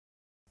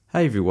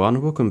Hey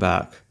everyone, welcome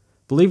back.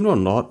 Believe it or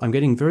not, I'm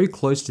getting very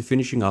close to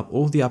finishing up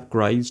all the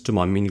upgrades to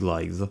my mini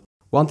lathe.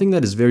 One thing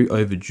that is very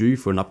overdue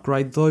for an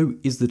upgrade though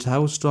is the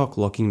tailstock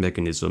locking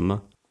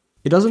mechanism.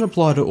 It doesn't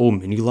apply to all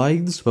mini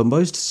lathes, but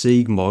most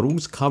sieg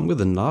models come with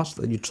a nut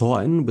that you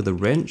tighten with a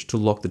wrench to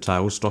lock the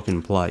tailstock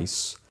in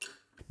place.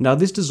 Now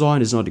this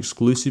design is not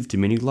exclusive to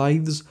mini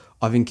lathes.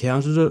 I've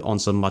encountered it on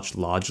some much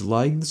larger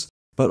lathes,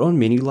 but on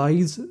mini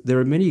lathes there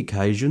are many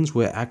occasions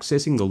where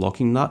accessing the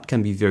locking nut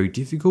can be very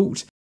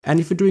difficult. And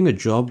if you're doing a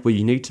job where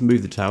you need to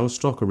move the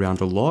tailstock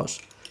around a lot,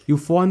 you'll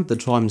find that the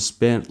time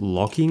spent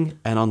locking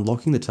and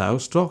unlocking the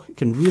tailstock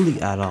can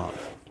really add up.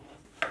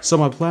 So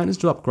my plan is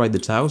to upgrade the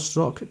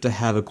tailstock to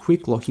have a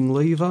quick locking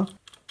lever,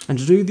 and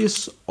to do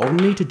this I'll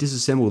need to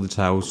disassemble the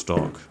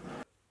tailstock.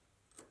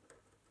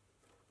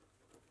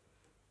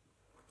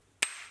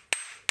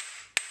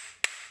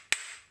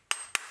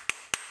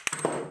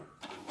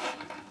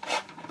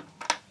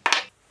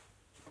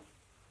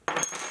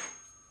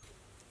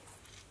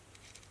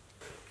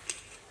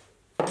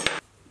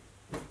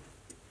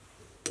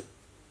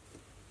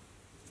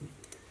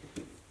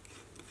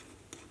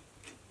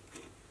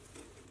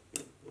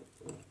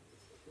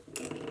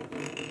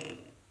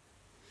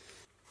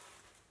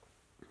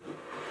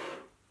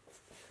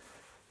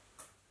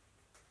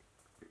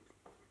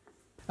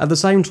 At the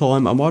same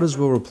time, I might as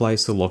well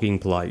replace the locking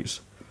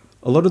plate.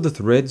 A lot of the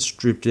threads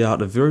stripped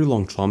out a very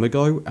long time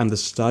ago and the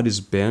stud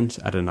is bent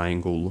at an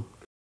angle.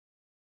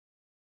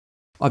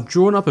 I've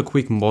drawn up a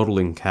quick model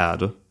in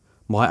CAD.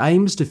 My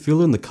aim is to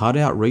fill in the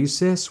cutout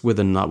recess where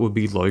the nut would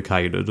be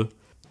located.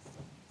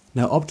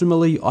 Now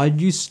optimally I'd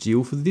use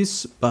steel for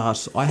this,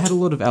 but I had a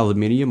lot of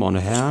aluminium on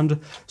hand,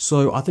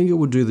 so I think it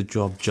would do the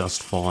job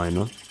just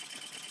fine.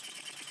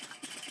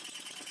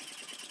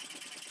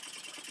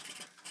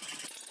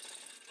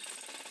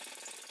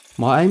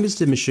 My aim is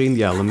to machine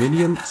the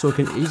aluminium so it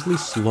can easily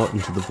slot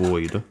into the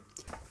void.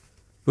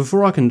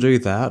 Before I can do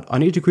that, I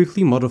need to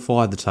quickly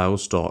modify the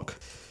tailstock.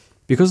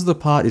 Because the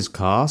part is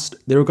cast,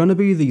 there are going to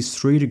be these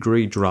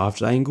 3-degree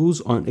draft angles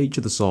on each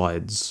of the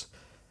sides.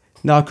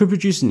 Now I could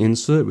produce an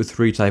insert with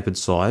 3 tapered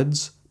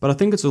sides, but I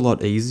think it's a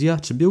lot easier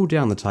to build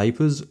down the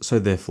tapers so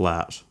they're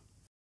flat.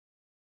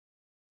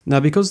 Now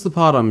because the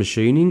part I'm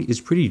machining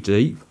is pretty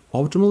deep,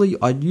 ultimately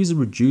I'd use a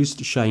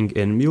reduced shank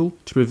end mill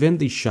to prevent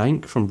the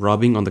shank from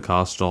rubbing on the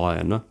cast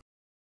iron.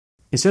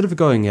 Instead of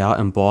going out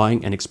and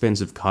buying an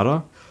expensive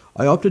cutter,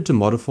 I opted to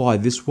modify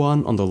this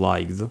one on the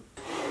lathe.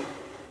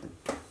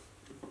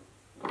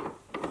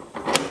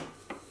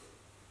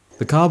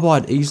 The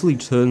carbide easily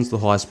turns the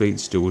high-speed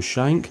steel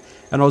shank,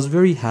 and I was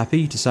very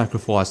happy to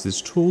sacrifice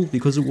this tool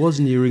because it was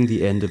nearing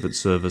the end of its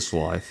service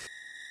life.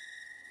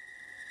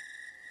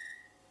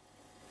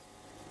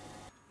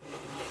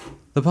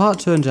 The part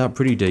turned out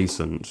pretty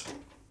decent.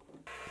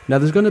 Now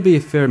there's going to be a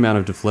fair amount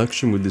of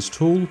deflection with this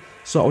tool,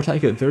 so I'll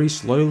take it very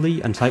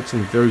slowly and take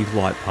some very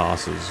light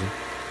passes.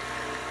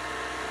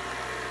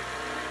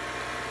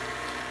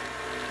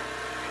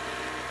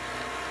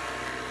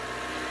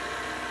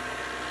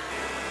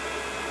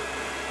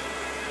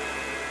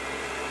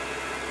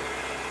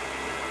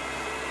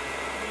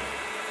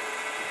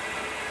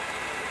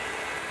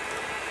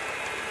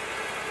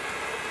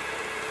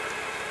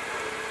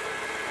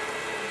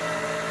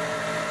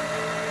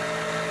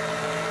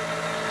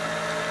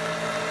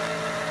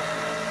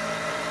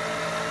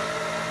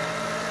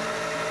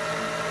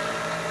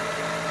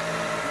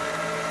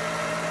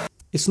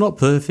 It's not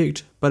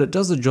perfect, but it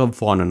does the job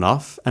fine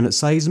enough, and it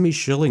saves me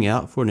shelling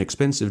out for an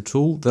expensive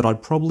tool that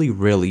I'd probably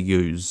rarely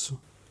use.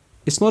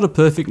 It's not a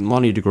perfect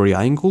 90-degree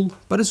angle,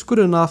 but it's good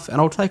enough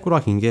and I'll take what I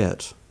can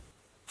get.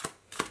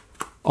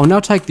 I'll now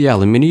take the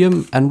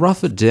aluminium and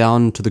rough it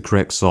down to the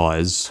correct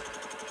size.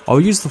 I'll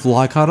use the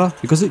fly cutter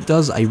because it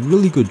does a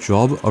really good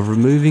job of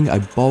removing a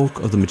bulk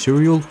of the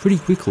material pretty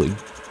quickly.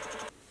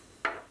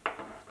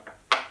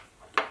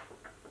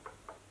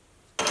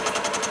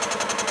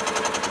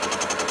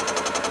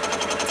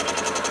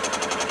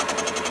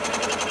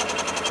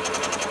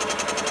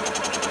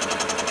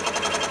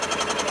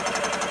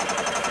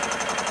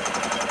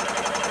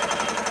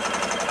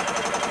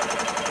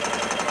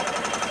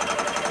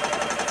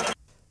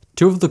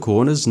 Two of the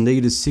corners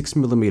need a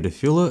 6mm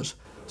fillet,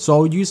 so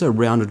I'll use a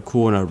rounded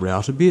corner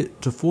router bit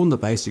to form the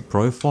basic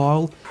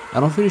profile,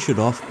 and I'll finish it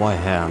off by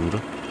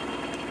hand.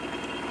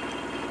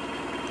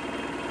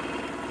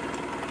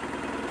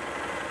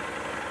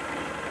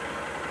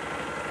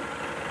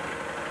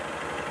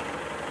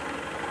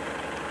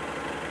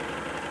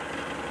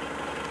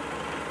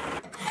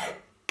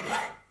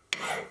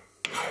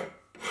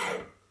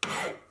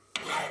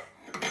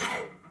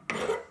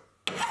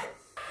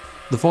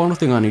 The final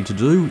thing I need to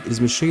do is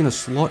machine a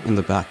slot in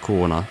the back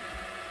corner.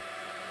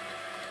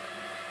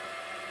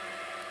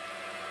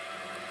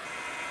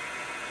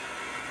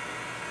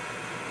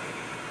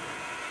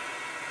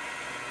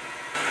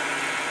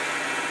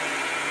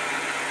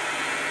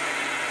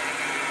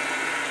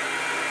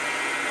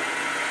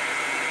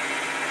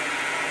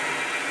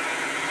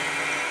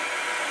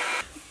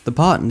 The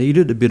part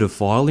needed a bit of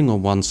filing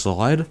on one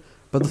side,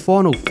 but the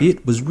final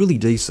fit was really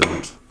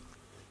decent.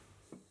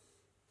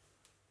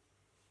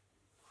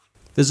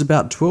 There's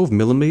about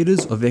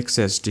 12mm of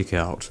excess stick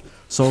out,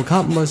 so I'll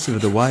cut most of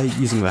it away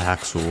using the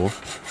hacksaw.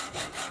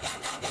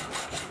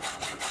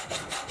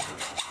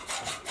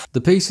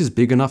 The piece is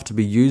big enough to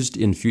be used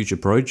in future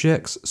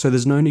projects, so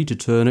there's no need to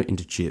turn it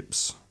into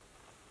chips.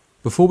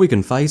 Before we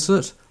can face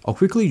it, I'll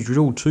quickly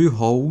drill 2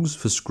 holes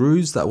for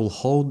screws that will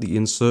hold the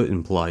insert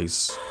in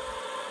place.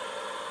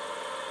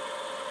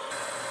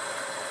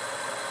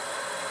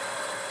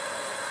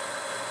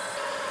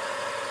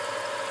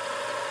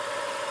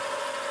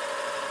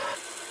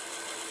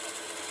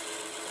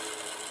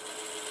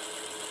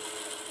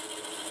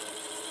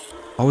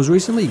 I was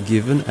recently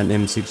given an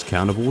M6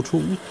 counterbore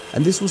tool,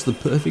 and this was the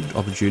perfect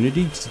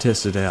opportunity to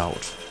test it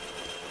out.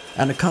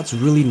 And it cuts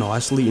really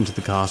nicely into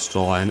the cast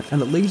iron,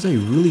 and it leaves a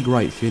really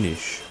great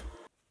finish.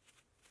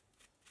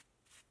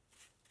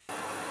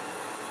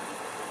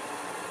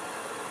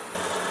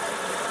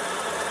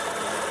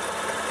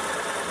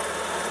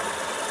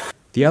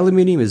 The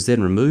aluminium is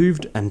then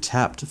removed and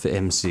tapped for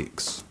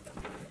M6.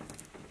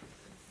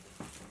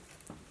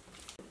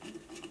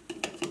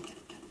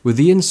 With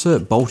the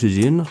insert bolted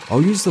in,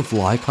 I'll use the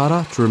fly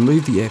cutter to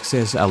remove the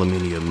excess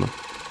aluminium.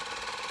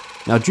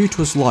 Now, due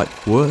to a slight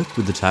quirk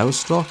with the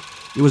tailstock,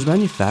 it was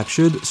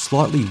manufactured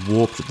slightly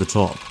warped at the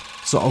top,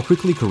 so I'll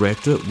quickly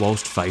correct it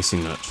whilst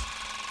facing it.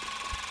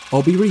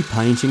 I'll be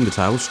repainting the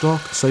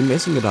tailstock, so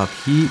messing it up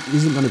here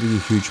isn't going to be a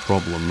huge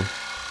problem.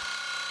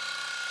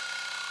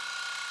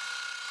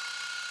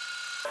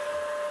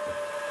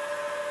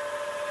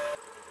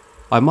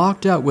 I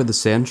marked out where the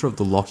centre of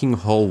the locking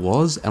hole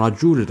was and I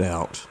drilled it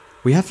out.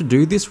 We have to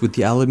do this with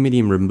the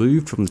aluminium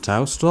removed from the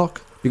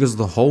tailstock because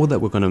the hole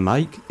that we're going to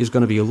make is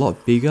going to be a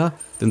lot bigger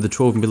than the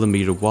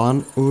 12mm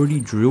one already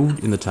drilled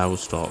in the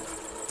tailstock.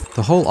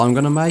 The hole I'm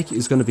going to make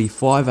is going to be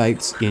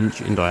 5/8 inch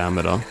in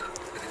diameter.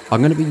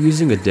 I'm going to be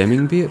using a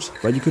Deming bit,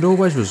 but you could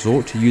always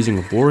resort to using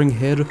a boring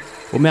head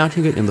or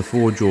mounting it in the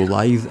 4-jaw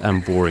lathe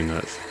and boring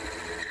it.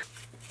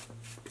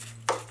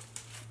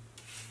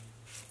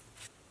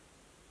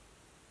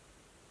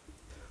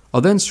 I'll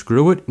then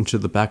screw it into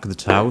the back of the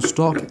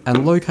tailstock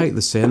and locate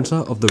the centre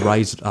of the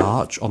raised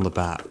arch on the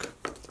back.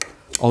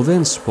 I'll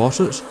then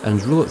spot it and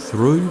drill it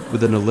through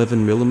with an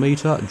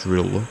 11mm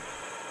drill.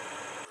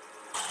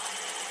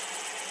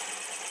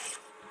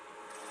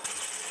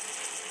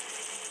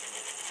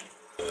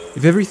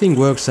 If everything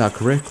works out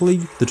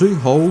correctly, the 2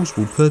 holes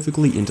will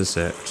perfectly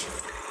intersect.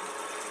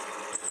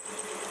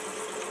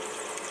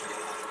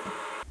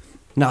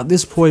 Now at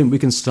this point we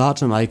can start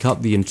to make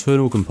up the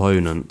internal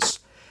components.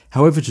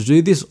 However, to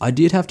do this I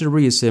did have to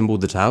reassemble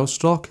the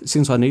tailstock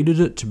since I needed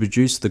it to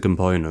produce the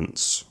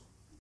components.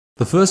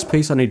 The first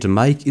piece I need to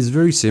make is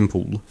very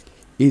simple.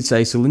 It's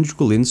a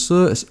cylindrical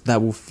insert that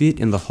will fit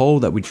in the hole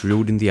that we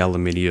drilled in the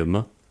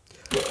aluminium.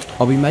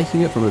 I'll be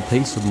making it from a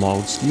piece of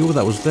mild steel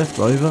that was left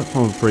over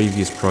from a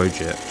previous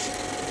project.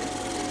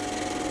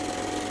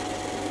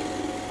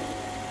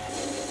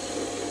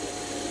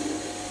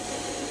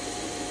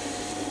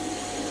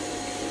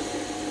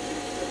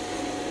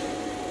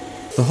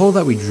 The hole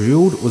that we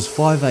drilled was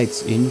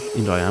 5/8 inch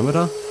in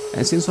diameter,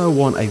 and since I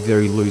want a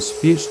very loose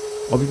fit,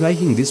 I'll be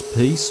making this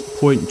piece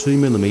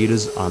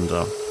 0.2mm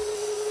under.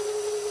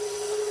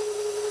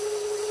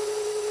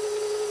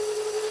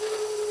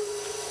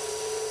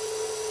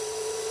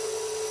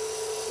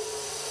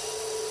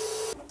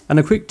 And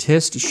a quick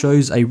test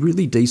shows a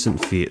really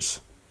decent fit.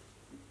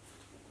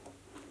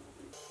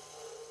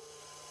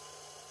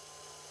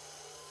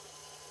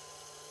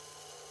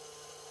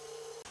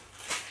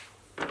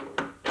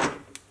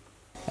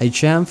 A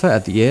chamfer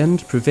at the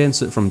end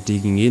prevents it from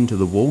digging into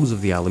the walls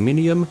of the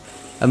aluminium,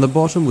 and the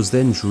bottom was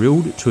then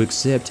drilled to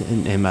accept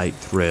an M8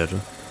 thread.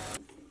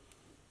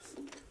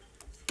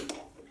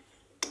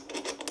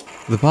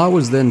 The part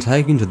was then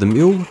taken to the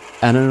mill,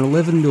 and an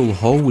 11mm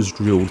hole was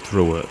drilled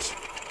through it.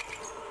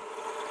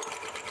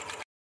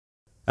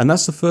 And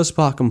that's the first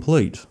part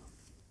complete.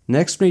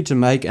 Next we need to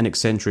make an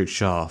eccentric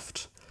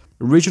shaft.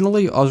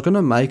 Originally I was going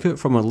to make it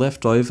from a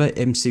leftover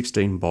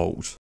M16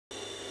 bolt.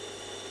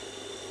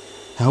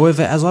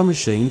 However, as I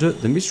machined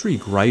it, the mystery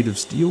grade of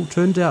steel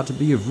turned out to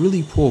be of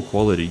really poor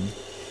quality.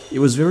 It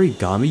was very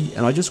gummy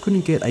and I just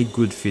couldn't get a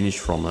good finish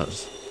from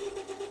it.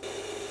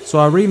 So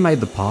I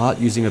remade the part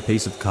using a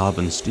piece of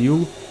carbon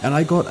steel and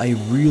I got a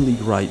really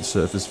great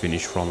surface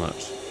finish from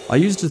it. I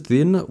used a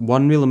thin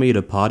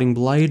 1mm parting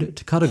blade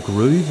to cut a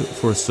groove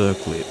for a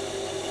circlip.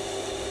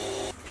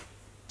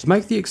 To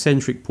make the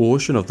eccentric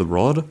portion of the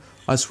rod,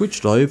 I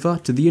switched over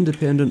to the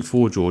independent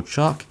 4-jaw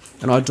chuck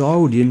and I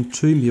dialed in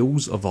 2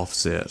 mils of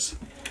offset.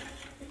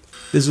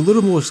 There's a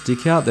little more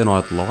stick out than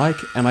I'd like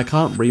and I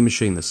can't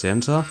remachine the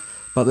centre,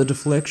 but the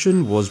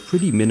deflection was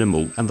pretty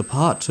minimal and the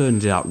part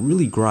turned out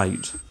really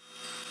great.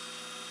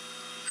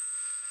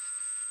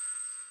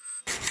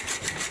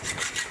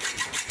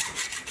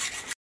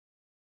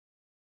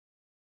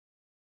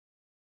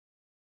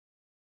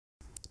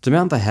 To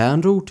mount the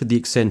handle to the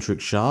eccentric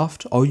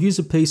shaft, I'll use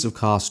a piece of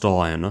cast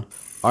iron.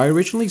 I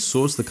originally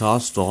sourced the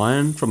cast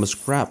iron from a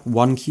scrap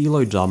 1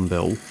 kilo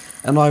dumbbell,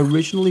 and I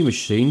originally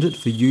machined it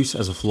for use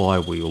as a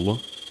flywheel.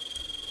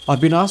 I've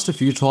been asked a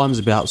few times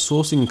about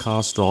sourcing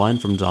cast iron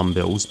from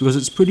dumbbells because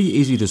it's pretty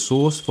easy to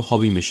source for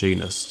hobby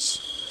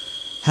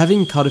machinists.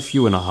 Having cut a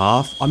few in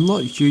half, I'm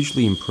not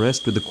hugely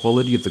impressed with the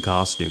quality of the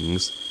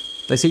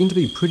castings. They seem to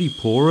be pretty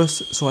porous,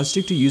 so I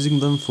stick to using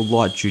them for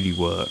light duty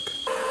work.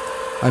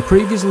 I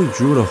previously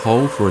drilled a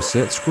hole for a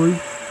set screw,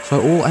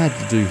 so all I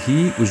had to do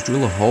here was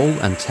drill a hole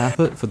and tap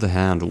it for the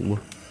handle.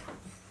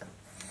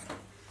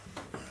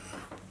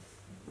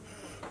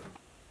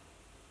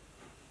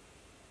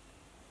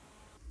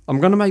 I'm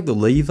going to make the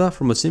lever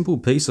from a simple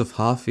piece of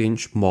 1/2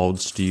 inch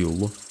mild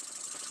steel.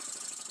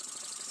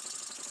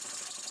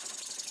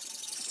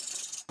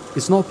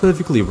 It's not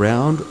perfectly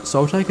round,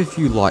 so I'll take a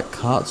few light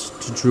cuts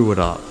to drill it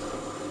up.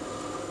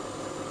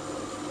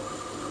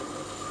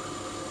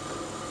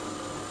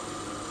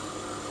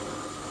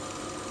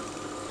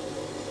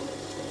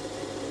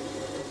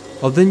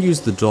 I'll then use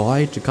the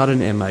die to cut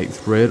an M8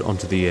 thread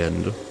onto the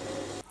end.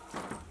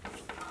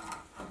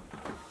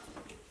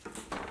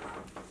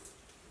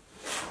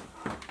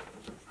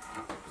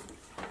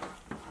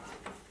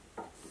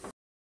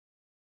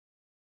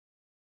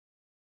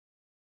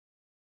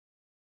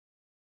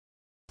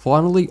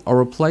 Finally, I'll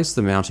replace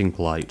the mounting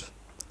plate.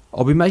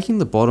 I'll be making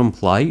the bottom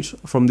plate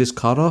from this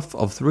cutoff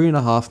of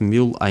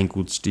 3.5mm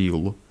angled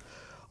steel.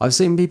 I've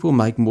seen people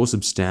make more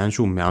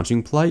substantial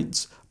mounting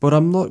plates, but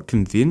I'm not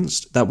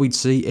convinced that we'd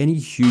see any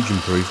huge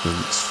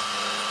improvements.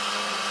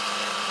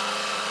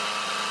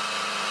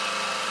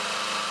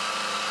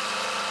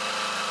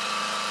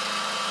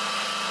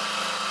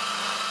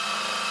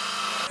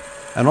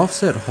 An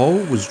offset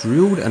hole was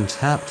drilled and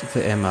tapped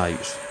for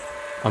M8.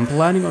 I'm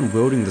planning on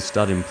welding the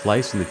stud in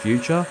place in the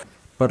future,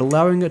 but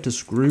allowing it to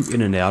screw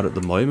in and out at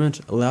the moment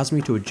allows me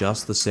to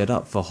adjust the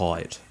setup for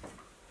height.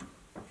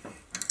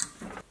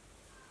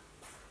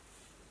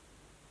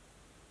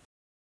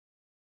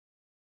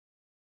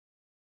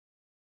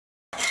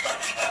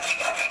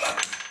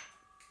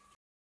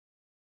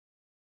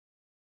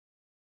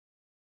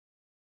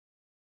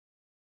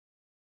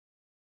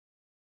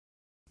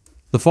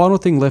 The final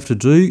thing left to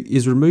do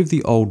is remove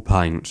the old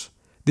paint.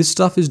 This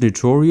stuff is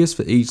notorious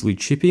for easily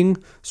chipping,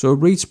 so a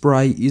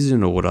respray is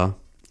in order.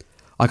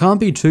 I can't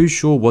be too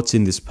sure what's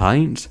in this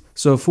paint,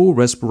 so a full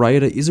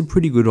respirator is a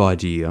pretty good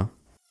idea.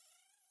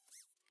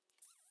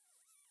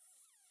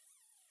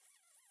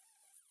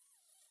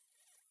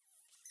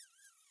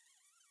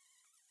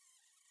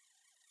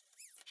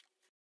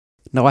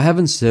 Now I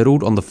haven't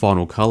settled on the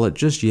final colour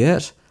just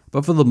yet,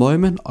 but for the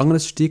moment I'm going to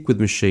stick with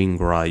machine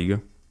grey.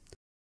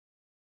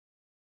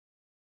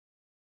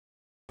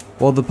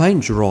 While the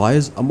paint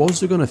dries, I'm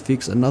also going to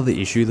fix another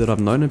issue that I've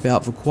known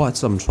about for quite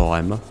some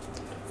time.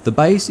 The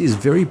base is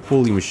very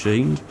poorly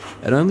machined,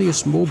 and only a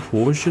small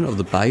portion of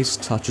the base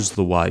touches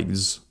the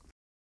ways.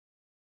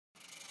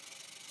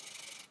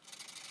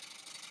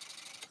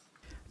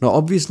 Now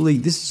obviously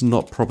this is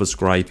not proper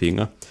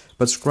scraping,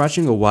 but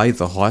scratching away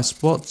the high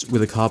spots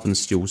with a carbon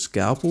steel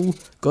scalpel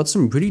got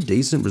some pretty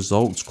decent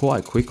results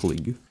quite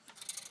quickly.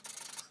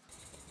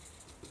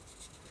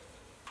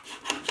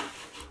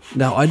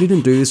 Now I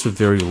didn't do this for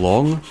very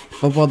long,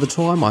 but by the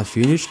time I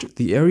finished,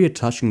 the area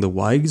touching the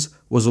ways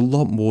was a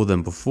lot more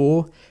than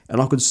before,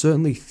 and I could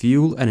certainly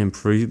feel an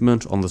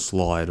improvement on the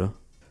slide.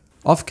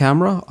 Off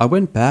camera, I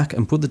went back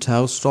and put the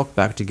tailstock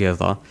back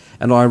together,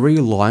 and I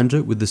realigned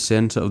it with the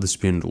centre of the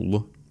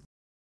spindle.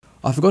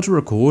 I forgot to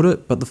record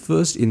it, but the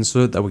first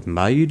insert that we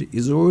made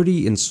is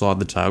already inside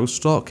the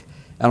tailstock,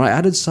 and I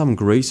added some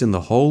grease in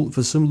the hole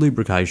for some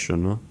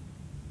lubrication.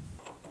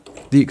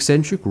 The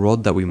eccentric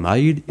rod that we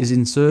made is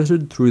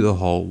inserted through the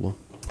hole.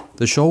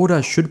 The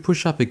shoulder should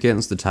push up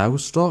against the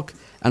tailstock,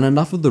 and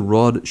enough of the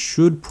rod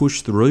should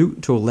push through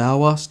to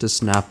allow us to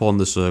snap on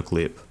the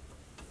circlip.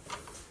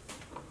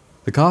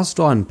 The cast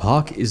iron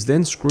puck is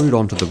then screwed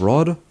onto the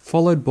rod,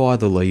 followed by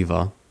the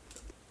lever.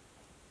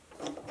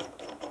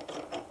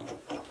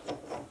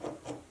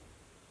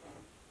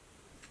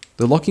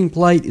 The locking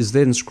plate is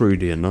then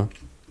screwed in.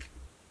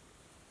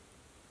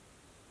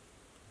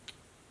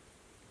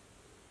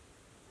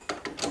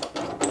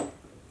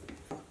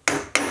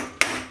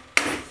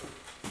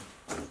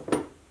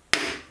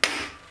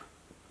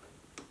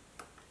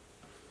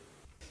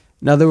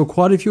 Now there were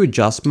quite a few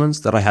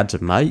adjustments that I had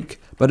to make,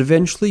 but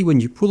eventually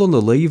when you pull on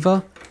the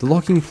lever, the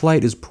locking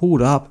plate is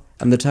pulled up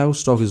and the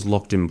tailstock is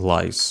locked in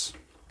place.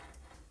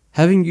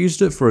 Having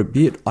used it for a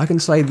bit, I can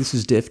say this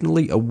is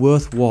definitely a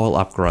worthwhile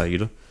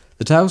upgrade.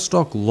 The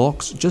tailstock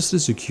locks just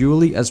as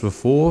securely as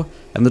before,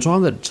 and the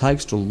time that it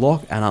takes to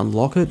lock and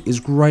unlock it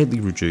is greatly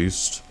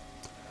reduced.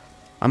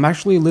 I'm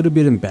actually a little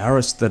bit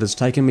embarrassed that it's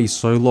taken me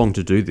so long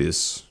to do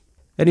this.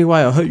 Anyway,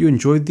 I hope you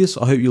enjoyed this,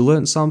 I hope you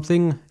learned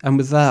something, and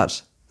with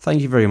that, thank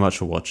you very much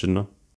for watching.